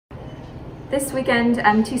This weekend,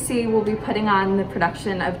 MTC will be putting on the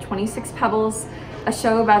production of 26 Pebbles, a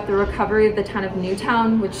show about the recovery of the town of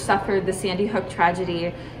Newtown, which suffered the Sandy Hook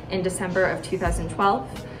tragedy in December of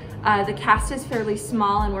 2012. The cast is fairly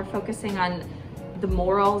small, and we're focusing on the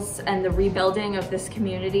morals and the rebuilding of this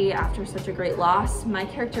community after such a great loss. My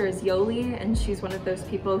character is Yoli, and she's one of those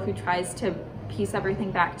people who tries to piece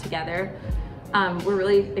everything back together. We're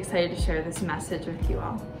really excited to share this message with you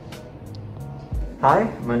all. Hi,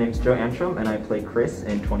 my name's Joe Antrim, and I play Chris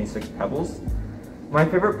in 26 Pebbles. My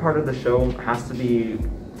favorite part of the show has to be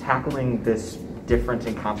tackling this different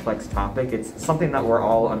and complex topic. It's something that we're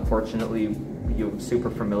all unfortunately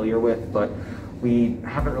super familiar with, but we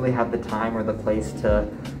haven't really had the time or the place to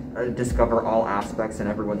discover all aspects and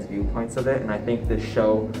everyone's viewpoints of it, and I think this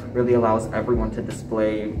show really allows everyone to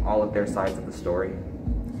display all of their sides of the story.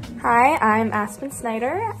 Hi, I'm Aspen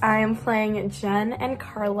Snyder. I am playing Jen and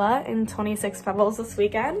Carla in 26 Pebbles this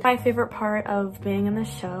weekend. My favorite part of being in the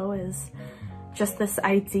show is just this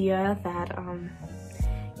idea that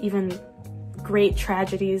even great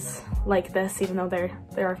tragedies like this, even though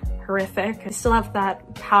they're horrific, they still have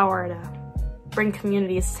that power to bring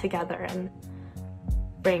communities together and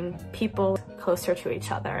bring people closer to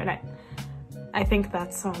each other. And I think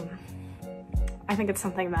that's I think it's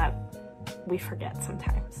something that we forget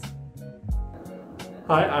sometimes.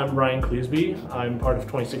 Hi, I'm Ryan Cleesby. I'm part of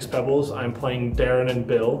 26 Pebbles. I'm playing Darren and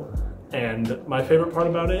Bill, and my favorite part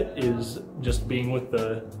about it is just being with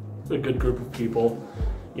a good group of people,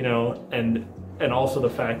 you know, and also the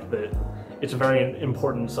fact that it's a very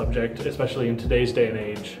important subject, especially in today's day and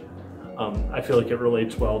age. I feel like it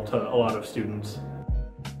relates well to a lot of students.